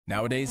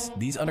Nowadays,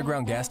 these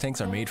underground gas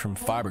tanks are made from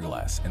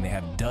fiberglass, and they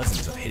have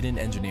dozens of hidden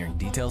engineering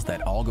details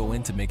that all go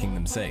into making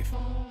them safe.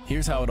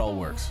 Here's how it all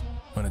works.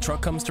 When a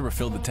truck comes to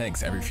refill the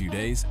tanks every few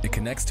days, it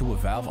connects to a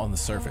valve on the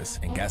surface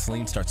and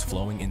gasoline starts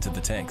flowing into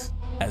the tanks.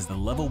 As the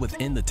level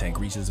within the tank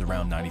reaches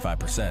around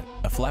 95%,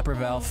 a flapper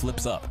valve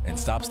flips up and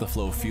stops the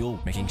flow of fuel,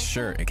 making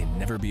sure it can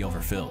never be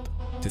overfilled.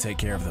 To take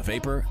care of the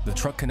vapor, the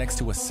truck connects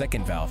to a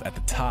second valve at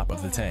the top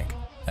of the tank.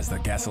 As the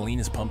gasoline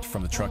is pumped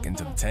from the truck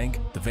into the tank,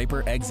 the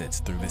vapor exits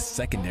through this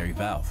secondary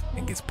valve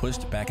and gets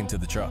pushed back into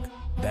the truck.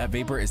 That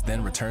vapor is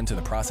then returned to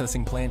the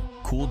processing plant,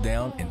 cooled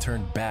down, and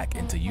turned back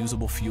into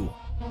usable fuel.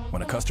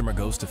 When a customer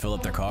goes to fill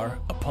up their car,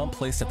 a pump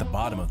placed at the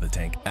bottom of the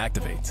tank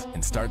activates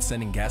and starts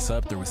sending gas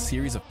up through a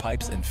series of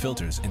pipes and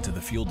filters into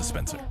the fuel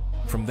dispenser.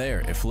 From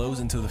there, it flows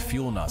into the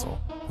fuel nozzle,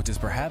 which is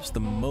perhaps the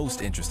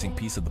most interesting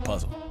piece of the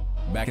puzzle.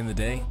 Back in the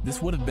day,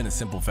 this would have been a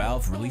simple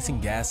valve releasing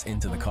gas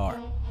into the car.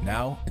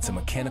 Now, it's a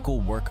mechanical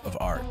work of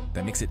art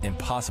that makes it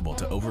impossible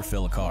to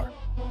overfill a car.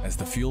 As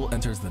the fuel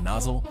enters the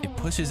nozzle, it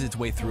pushes its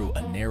way through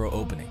a narrow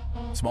opening.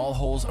 Small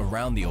holes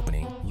around the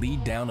opening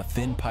lead down a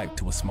thin pipe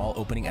to a small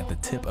opening at the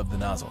tip of the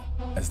nozzle.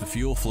 As the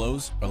fuel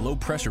flows, a low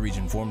pressure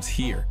region forms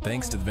here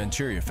thanks to the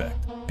Venturi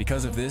effect.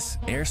 Because of this,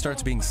 air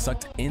starts being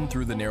sucked in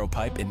through the narrow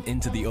pipe and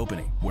into the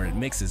opening, where it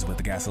mixes with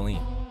the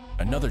gasoline.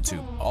 Another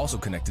tube, also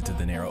connected to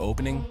the narrow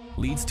opening,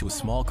 leads to a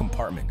small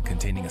compartment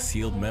containing a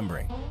sealed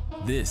membrane.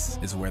 This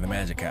is where the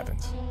magic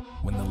happens.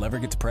 When the lever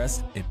gets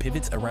pressed, it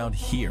pivots around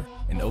here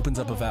and opens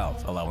up a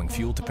valve, allowing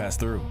fuel to pass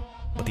through.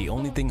 But the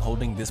only thing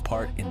holding this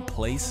part in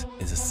place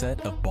is a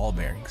set of ball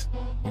bearings.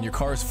 When your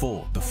car is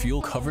full, the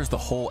fuel covers the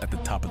hole at the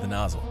top of the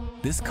nozzle.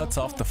 This cuts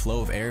off the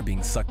flow of air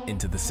being sucked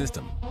into the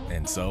system,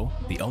 and so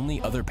the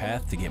only other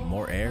path to get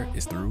more air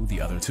is through the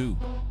other tube.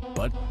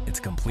 But it's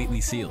completely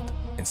sealed,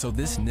 and so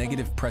this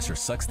negative pressure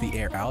sucks the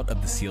air out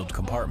of the sealed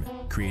compartment,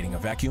 creating a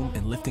vacuum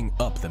and lifting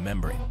up the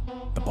membrane.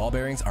 The ball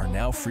bearings are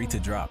now free to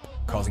drop,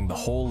 causing the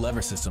whole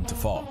lever system to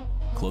fall,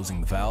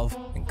 closing the valve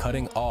and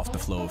cutting off the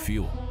flow of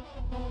fuel.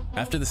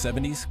 After the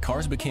 70s,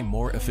 cars became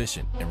more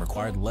efficient and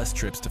required less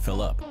trips to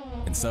fill up,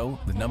 and so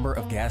the number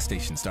of gas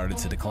stations started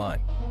to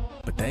decline.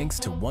 But thanks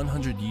to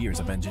 100 years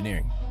of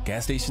engineering,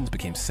 gas stations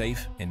became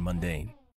safe and mundane.